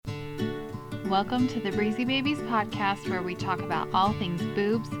Welcome to the Breezy Babies podcast, where we talk about all things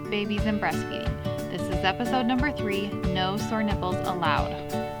boobs, babies, and breastfeeding. This is episode number 3, No Sore Nipples Allowed.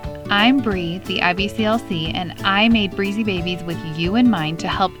 I'm Bree, the IBCLC, and I made Breezy Babies with you in mind to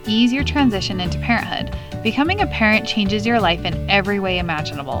help ease your transition into parenthood. Becoming a parent changes your life in every way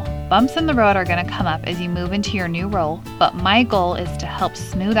imaginable. Bumps in the road are going to come up as you move into your new role, but my goal is to help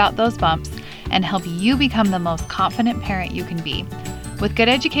smooth out those bumps and help you become the most confident parent you can be. With good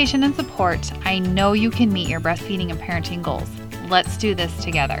education and support, I know you can meet your breastfeeding and parenting goals. Let's do this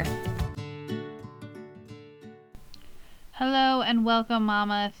together. Hello and welcome,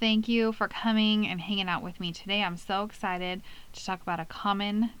 Mama. Thank you for coming and hanging out with me today. I'm so excited to talk about a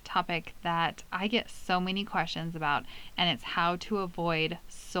common topic that I get so many questions about, and it's how to avoid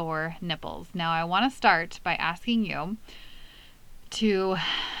sore nipples. Now, I want to start by asking you to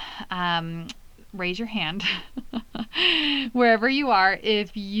raise your hand wherever you are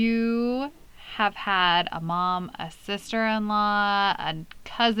if you have had a mom, a sister-in-law, a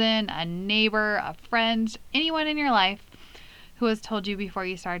cousin, a neighbor, a friend, anyone in your life who has told you before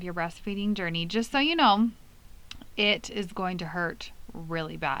you started your breastfeeding journey, just so you know, it is going to hurt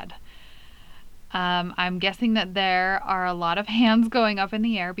really bad. I'm guessing that there are a lot of hands going up in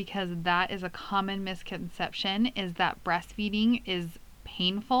the air because that is a common misconception, is that breastfeeding is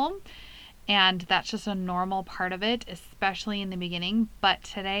painful. And that's just a normal part of it, especially in the beginning. But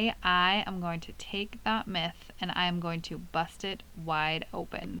today I am going to take that myth and I am going to bust it wide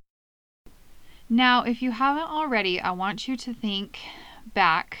open. Now, if you haven't already, I want you to think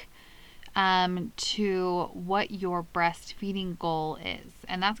back to what your breastfeeding goal is.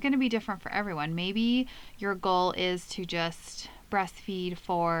 And that's going to be different for everyone. Maybe your goal is to just breastfeed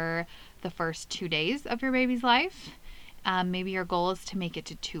for the first 2 days of your baby's life. Maybe your goal is to make it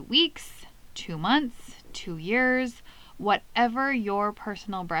to 2 weeks, 2 months, 2 years, whatever your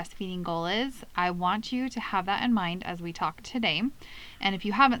personal breastfeeding goal is. I want you to have that in mind as we talk today. And if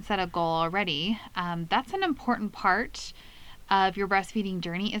you haven't set a goal already, that's an important part of your breastfeeding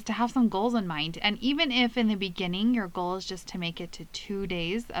journey, is to have some goals in mind. And even if in the beginning your goal is just to make it to 2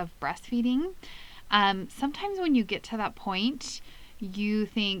 days of breastfeeding, sometimes when you get to that point, you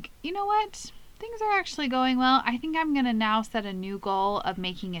think, you know what? Things are actually going well. I think I'm going to now set a new goal of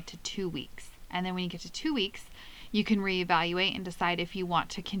making it to 2 weeks. And then when you get to 2 weeks, you can reevaluate and decide if you want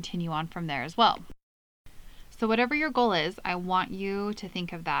to continue on from there as well. So whatever your goal is, I want you to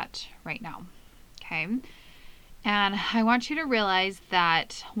think of that right now. Okay? And I want you to realize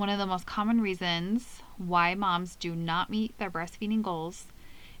that one of the most common reasons why moms do not meet their breastfeeding goals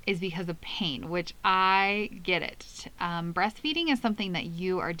is because of pain, which I get it. Breastfeeding is something that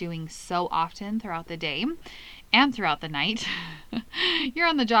you are doing so often throughout the day and throughout the night. You're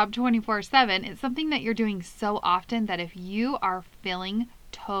on the job 24/7. It's something that you're doing so often that if you are feeling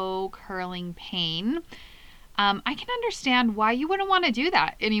toe curling pain, I can understand why you wouldn't want to do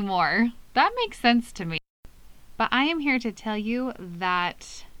that anymore. That makes sense to me. But I am here to tell you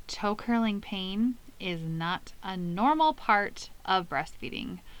that toe curling pain is not a normal part of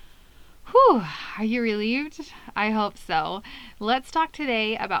breastfeeding. Whew, are you relieved? I hope so. Let's talk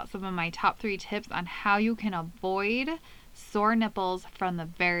today about some of my top 3 tips on how you can avoid sore nipples from the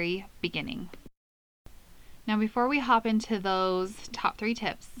very beginning. Now, before we hop into those top 3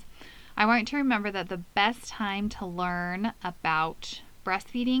 tips, I want you to remember that the best time to learn about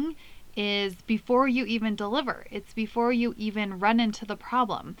breastfeeding is before you even deliver. It's before you even run into the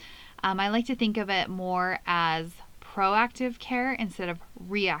problem. I like to think of it more as proactive care instead of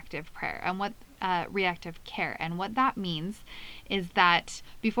reactive care. And what that means is that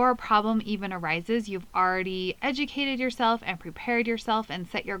before a problem even arises, you've already educated yourself and prepared yourself and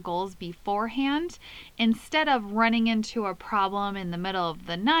set your goals beforehand, instead of running into a problem in the middle of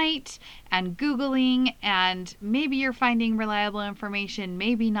the night and Googling, and maybe you're finding reliable information,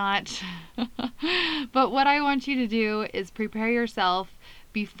 maybe not. But what I want you to do is prepare yourself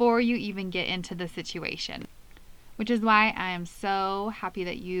before you even get into the situation. Which is why I am so happy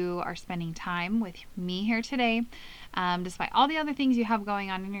that you are spending time with me here today. Despite all the other things you have going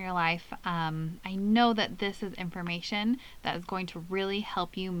on in your life, I know that this is information that is going to really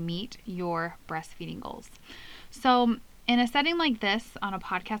help you meet your breastfeeding goals. So in a setting like this on a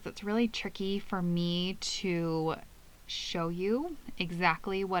podcast, it's really tricky for me to show you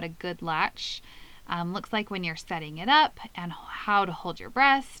exactly what a good latch looks like when you're setting it up, and how to hold your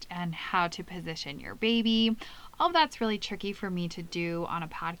breast and how to position your baby. All of that's really tricky for me to do on a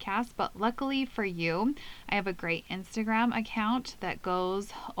podcast, but luckily for you, I have a great Instagram account that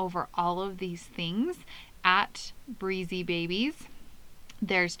goes over all of these things at Breezy Babies.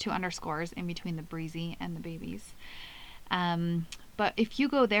 There's 2 underscores in between the Breezy and the babies. But if you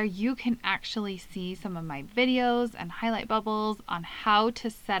go there, you can actually see some of my videos and highlight bubbles on how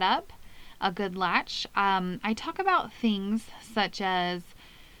to set up a good latch. I talk about things such as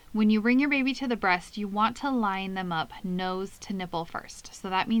when you bring your baby to the breast, you want to line them up nose to nipple first.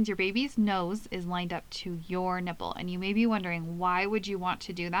 So that means your baby's nose is lined up to your nipple. And you may be wondering, why would you want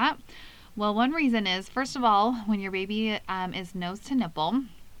to do that? Well, one reason is, first of all, when your baby is nose to nipple,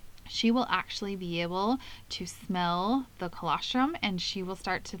 she will actually be able to smell the colostrum and she will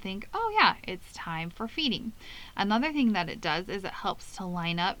start to think, oh yeah, it's time for feeding. Another thing that it does is it helps to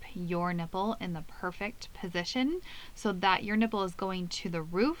line up your nipple in the perfect position so that your nipple is going to the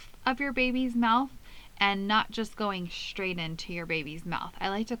roof of your baby's mouth and not just going straight into your baby's mouth. I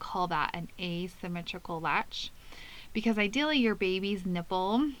like to call that an asymmetrical latch, because ideally your baby's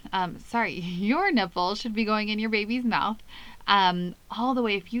nipple, your nipple should be going in your baby's mouth all the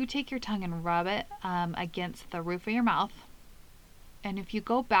way. If you take your tongue and rub it against the roof of your mouth, and if you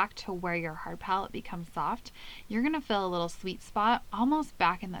go back to where your hard palate becomes soft, you're going to feel a little sweet spot almost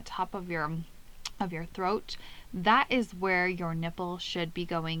back in the top of your throat. That is where your nipple should be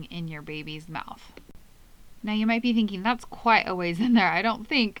going in your baby's mouth. Now you might be thinking, that's quite a ways in there. I don't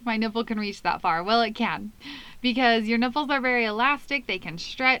think my nipple can reach that far. Well, it can, because your nipples are very elastic, they can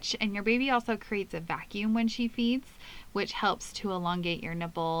stretch, and your baby also creates a vacuum when she feeds, which helps to elongate your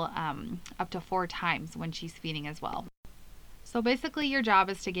nipple up to 4 times when she's feeding as well. So basically your job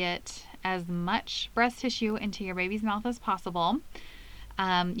is to get as much breast tissue into your baby's mouth as possible.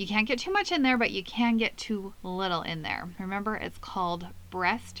 You can't get too much in there, but you can get too little in there. Remember, it's called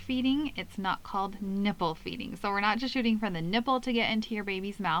breastfeeding. It's not called nipple feeding. So we're not just shooting for the nipple to get into your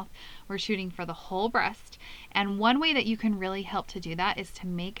baby's mouth. We're shooting for the whole breast. And one way that you can really help to do that is to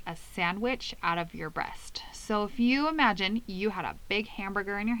make a sandwich out of your breast. So if you imagine you had a big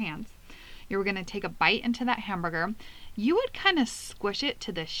hamburger in your hands, you were going to take a bite into that hamburger, you would kind of squish it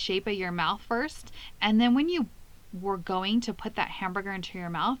to the shape of your mouth first, and then when you were going to put that hamburger into your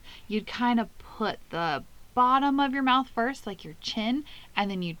mouth, you'd kind of put the bottom of your mouth first, like your chin, and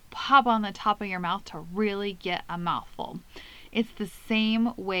then you'd pop on the top of your mouth to really get a mouthful. It's the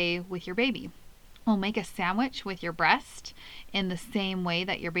same way with your baby. We'll make a sandwich with your breast in the same way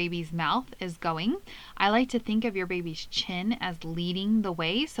that your baby's mouth is going. I like to think of your baby's chin as leading the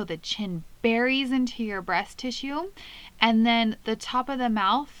way, so the chin buries into your breast tissue, and then the top of the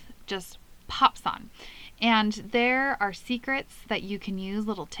mouth just pops on. And there are secrets that you can use,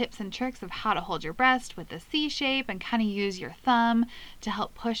 little tips and tricks of how to hold your breast with a C shape and kind of use your thumb to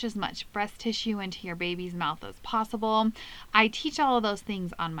help push as much breast tissue into your baby's mouth as possible. I teach all of those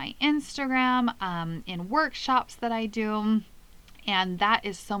things on my Instagram, in workshops that I do. And that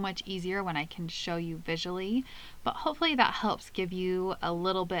is so much easier when I can show you visually. But hopefully that helps give you a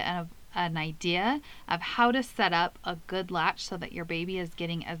little bit of an idea of how to set up a good latch so that your baby is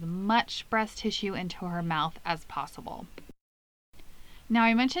getting as much breast tissue into her mouth as possible. Now,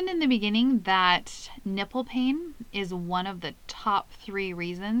 I mentioned in the beginning that nipple pain is one of the top 3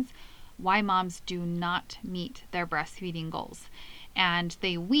 reasons why moms do not meet their breastfeeding goals. And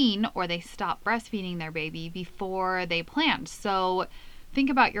they wean or they stop breastfeeding their baby before they planned. So think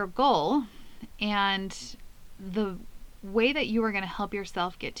about your goal and the way that you are going to help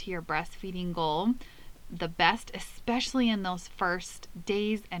yourself get to your breastfeeding goal the best, especially in those first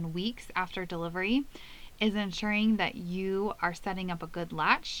days and weeks after delivery, is ensuring that you are setting up a good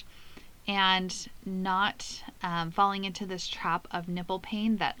latch and not falling into this trap of nipple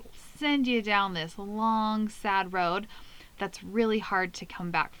pain that will send you down this long, sad road that's really hard to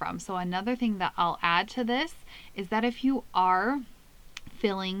come back from. So another thing that I'll add to this is that if you are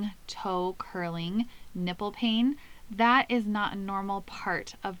feeling toe curling nipple pain, that is not a normal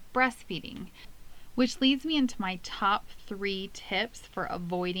part of breastfeeding, which leads me into my top 3 tips for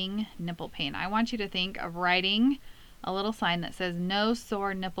avoiding nipple pain. I want you to think of writing a little sign that says no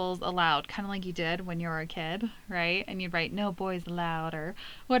sore nipples allowed, kind of like you did when you were a kid, right? And you'd write no boys allowed or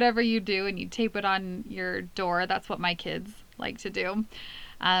whatever you do, and you tape it on your door. That's what my kids like to do.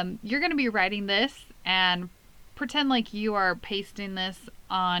 You're going to be writing this and pretend like you are pasting this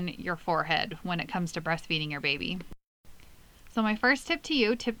on your forehead when it comes to breastfeeding your baby. So my first tip to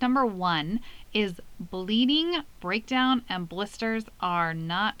you, tip number 1, is bleeding, breakdown, and blisters are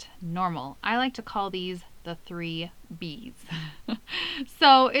not normal. I like to call these the 3 B's.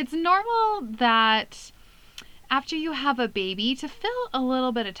 So it's normal that after you have a baby to feel a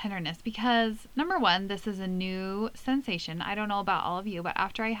little bit of tenderness because, number 1, this is a new sensation. I don't know about all of you, but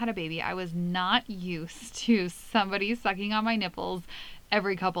after I had a baby, I was not used to somebody sucking on my nipples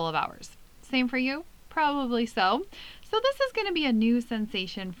every couple of hours. Same for you? Probably so. So this is going to be a new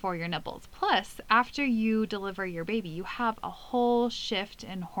sensation for your nipples. Plus, after you deliver your baby, you have a whole shift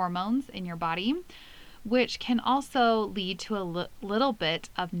in hormones in your body, which can also lead to a little bit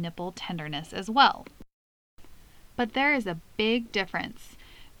of nipple tenderness as well. But there is a big difference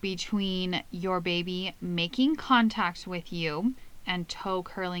between your baby making contact with you and toe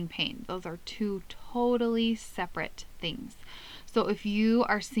curling pain. Those are two totally separate things. So if you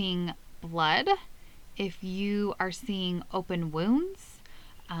are seeing blood, if you are seeing open wounds,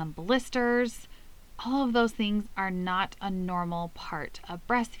 blisters, all of those things are not a normal part of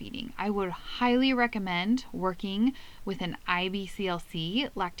breastfeeding. I would highly recommend working with an IBCLC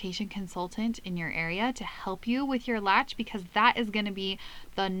lactation consultant in your area to help you with your latch, because that is going to be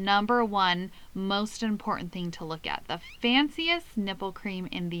the number one most important thing to look at. The fanciest nipple cream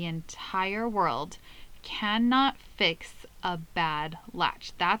in the entire world cannot fix a bad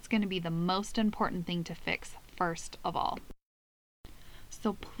latch. That's going to be the most important thing to fix first of all.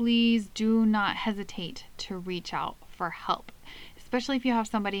 So please do not hesitate to reach out for help, especially if you have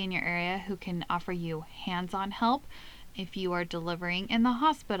somebody in your area who can offer you hands-on help. If you are delivering in the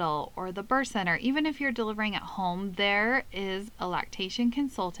hospital or the birth center, even if you're delivering at home, there is a lactation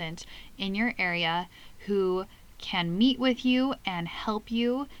consultant in your area who can meet with you and help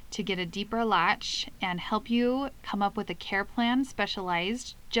you to get a deeper latch and help you come up with a care plan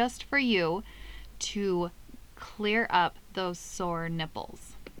specialized just for you to clear up those sore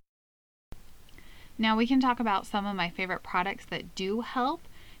nipples. Now we can talk about some of my favorite products that do help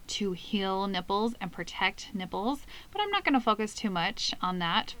to heal nipples and protect nipples, but I'm not going to focus too much on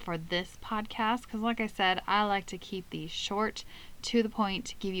that for this podcast because, like I said, I like to keep these short, to the point,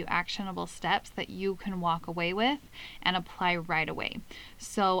 to give you actionable steps that you can walk away with and apply right away.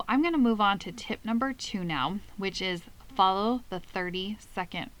 So I'm going to move on to tip number 2 now, which is follow the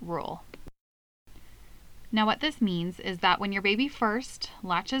 30-second rule. Now what this means is that when your baby first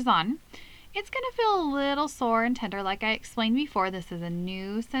latches on, it's going to feel a little sore and tender. Like I explained before, this is a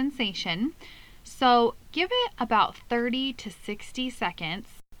new sensation. So give it about 30 to 60 seconds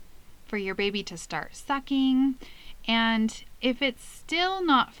for your baby to start sucking. And if it's still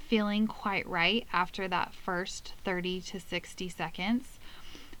not feeling quite right after that first 30 to 60 seconds,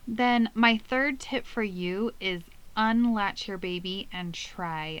 then my third tip for you is unlatch your baby and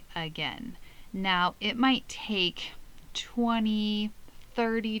try again. Now, it might take 20,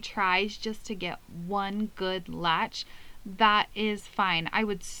 30 tries just to get one good latch. That is fine. I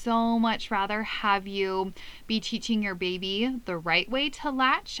would so much rather have you be teaching your baby the right way to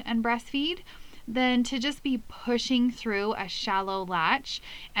latch and breastfeed than to just be pushing through a shallow latch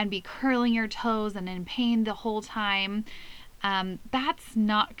and be curling your toes and in pain the whole time. That's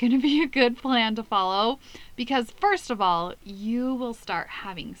not going to be a good plan to follow, because first of all, you will start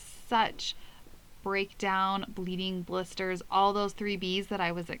having such breakdown, bleeding, blisters, all those 3 B's that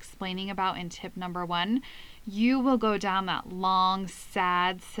I was explaining about in tip number 1. You will go down that long,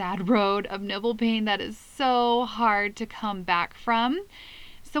 sad road of nipple pain that is so hard to come back from.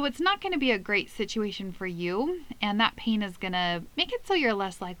 So it's not going to be a great situation for you, and that pain is going to make it so you're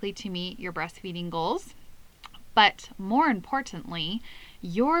less likely to meet your breastfeeding goals. But more importantly,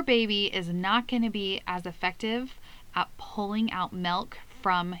 your baby is not going to be as effective at pulling out milk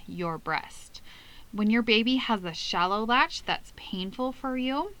from your breast. When your baby has a shallow latch that's painful for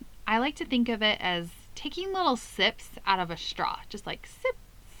you, I like to think of it as taking little sips out of a straw, just like sip,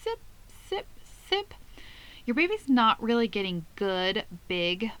 sip, sip, sip. Your baby's not really getting good,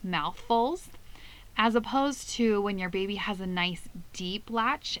 big mouthfuls, as opposed to when your baby has a nice deep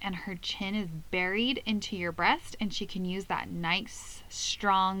latch and her chin is buried into your breast and she can use that nice,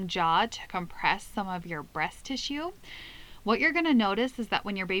 strong jaw to compress some of your breast tissue. What you're going to notice is that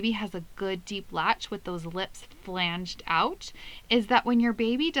when your baby has a good deep latch with those lips flanged out, is that when your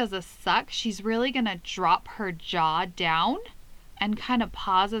baby does a suck, she's really going to drop her jaw down and kind of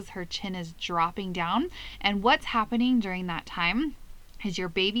pause as her chin is dropping down. And what's happening during that time is your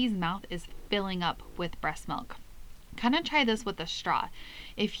baby's mouth is filling up with breast milk. Kind of try this with a straw.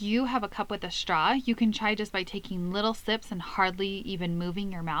 If you have a cup with a straw, you can try just by taking little sips and hardly even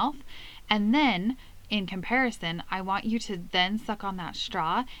moving your mouth. And then in comparison, I want you to then suck on that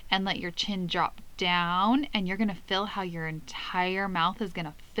straw and let your chin drop down, and you're going to feel how your entire mouth is going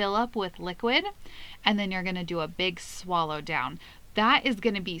to fill up with liquid, and then you're going to do a big swallow down. That is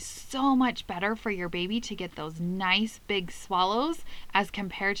going to be so much better for your baby to get those nice big swallows as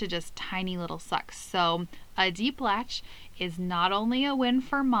compared to just tiny little sucks. So a deep latch is not only a win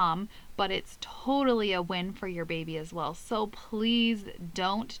for mom, but it's totally a win for your baby as well. So please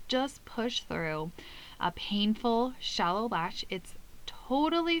don't just push through a painful shallow latch. It's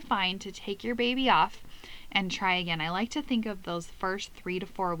totally fine to take your baby off and try again. I like to think of those first 3 to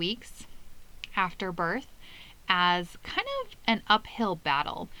 4 weeks after birth as kind of an uphill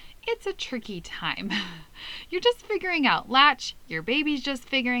battle. It's a tricky time. You're just figuring out latch. Your baby's just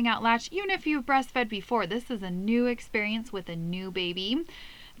figuring out latch. Even if you've breastfed before, this is a new experience with a new baby.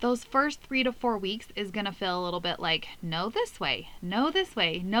 Those first 3 to 4 weeks is going to feel a little bit like, no, this way, no, this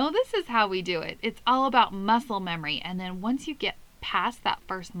way, no, this is how we do it. It's all about muscle memory. And then once you get past that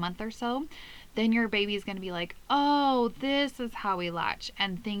first month or so, then your baby's going to be like, oh, this is how we latch,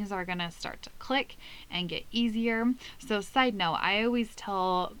 and things are going to start to click and get easier. So side note, I always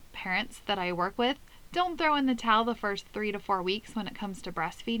tell parents that I work with, don't throw in the towel the first 3 to 4 weeks when it comes to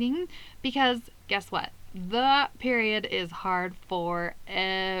breastfeeding, because guess what? That period is hard for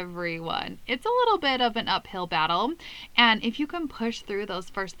everyone. It's a little bit of an uphill battle, and if you can push through those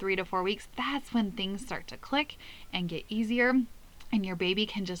first 3 to 4 weeks, that's when things start to click and get easier, and your baby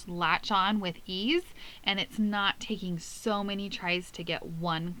can just latch on with ease, and it's not taking so many tries to get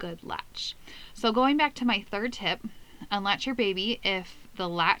one good latch. So going back to my third tip, unlatch your baby if the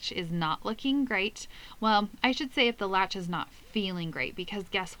latch is not looking great. Well, I should say if the latch is not feeling great, because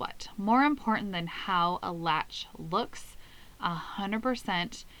guess what? More important than how a latch looks,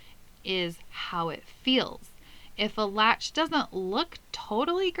 100% is how it feels. If a latch doesn't look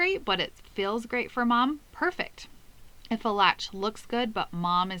totally great, but it feels great for mom, perfect. If a latch looks good, but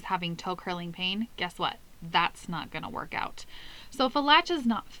mom is having toe curling pain, guess what? That's not going to work out. So if a latch is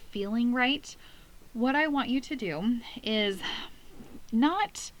not feeling right, what I want you to do is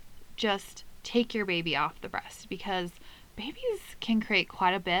not just take your baby off the breast, because babies can create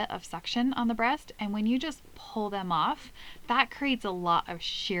quite a bit of suction on the breast, and when you just pull them off, that creates a lot of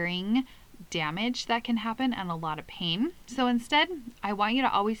shearing damage that can happen and a lot of pain. So instead, I want you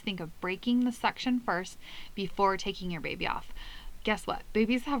to always think of breaking the suction first before taking your baby off. Guess what?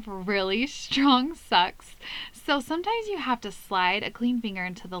 Babies have really strong sucks. So sometimes you have to slide a clean finger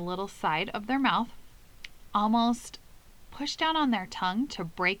into the little side of their mouth, almost push down on their tongue to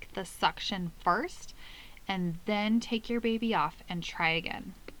break the suction first, and then take your baby off and try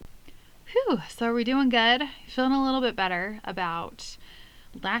again. Whew, so are we doing good? Feeling a little bit better about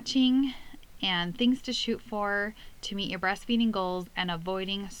latching and things to shoot for to meet your breastfeeding goals and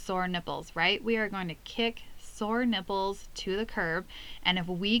avoiding sore nipples, right? We are going to kick sore nipples to the curb, and if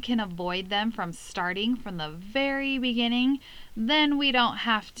we can avoid them from starting from the very beginning, then we don't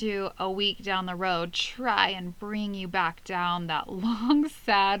have to, a week down the road, try and bring you back down that long,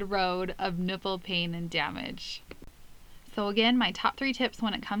 sad road of nipple pain and damage. So again, my top 3 tips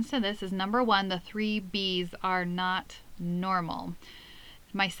when it comes to this is number 1, the 3 B's are not normal.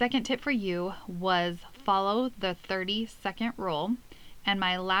 My second tip for you was follow the 30-second rule. And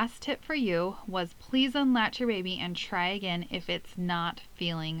my last tip for you was please unlatch your baby and try again if it's not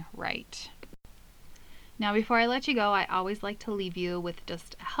feeling right. Now, before I let you go, I always like to leave you with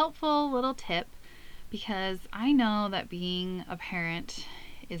just a helpful little tip, because I know that being a parent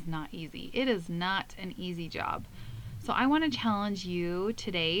is not easy. It is not an easy job. So I want to challenge you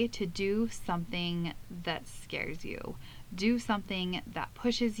today to do something that scares you. Do something that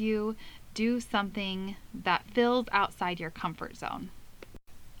pushes you. Do something that feels outside your comfort zone.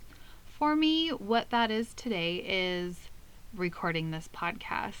 For me, what that is today is recording this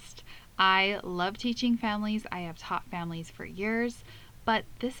podcast. I love teaching families. I have taught families for years, but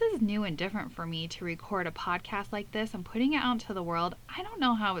this is new and different for me to record a podcast like this and putting it out into the world. I don't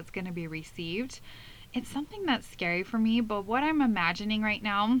know how it's going to be received. It's something that's scary for me, but what I'm imagining right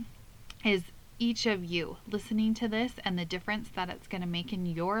now is each of you listening to this and the difference that it's going to make in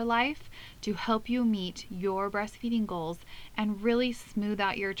your life to help you meet your breastfeeding goals and really smooth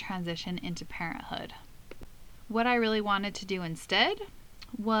out your transition into parenthood. What I really wanted to do instead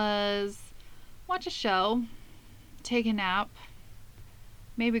was watch a show, take a nap,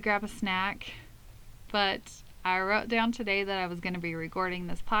 maybe grab a snack, but I wrote down today that I was going to be recording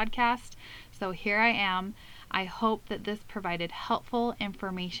this podcast, so here I am. I hope that this provided helpful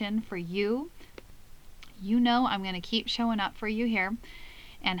information for you. You know I'm going to keep showing up for you here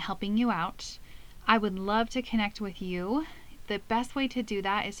and helping you out. I would love to connect with you. The best way to do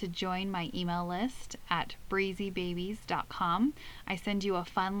that is to join my email list at breezybabies.com. I send you a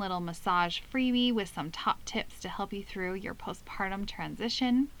fun little massage freebie with some top tips to help you through your postpartum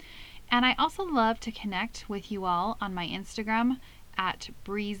transition. And I also love to connect with you all on my Instagram at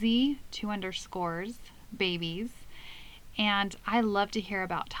breezy_babies. And I love to hear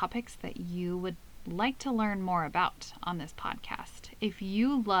about topics that you would like to learn more about on this podcast. If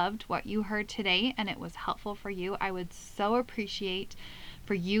you loved what you heard today and it was helpful for you, I would so appreciate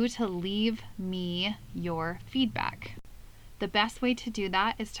for you to leave me your feedback. The best way to do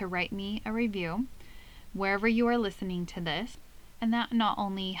that is to write me a review. wherever you are listening to this. And that not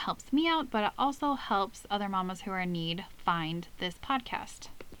only helps me out, but it also helps other mamas who are in need find this podcast.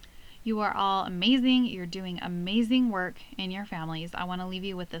 You are all amazing. You're doing amazing work in your families. I want to leave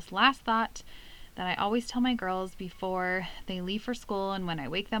you with this last thought that I always tell my girls before they leave for school and when I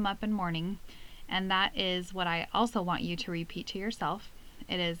wake them up in the morning. And that is what I also want you to repeat to yourself.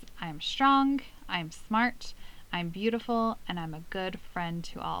 It is, I am strong, I am smart, I'm beautiful, and I'm a good friend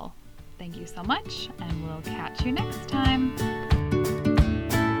to all. Thank you so much, and we'll catch you next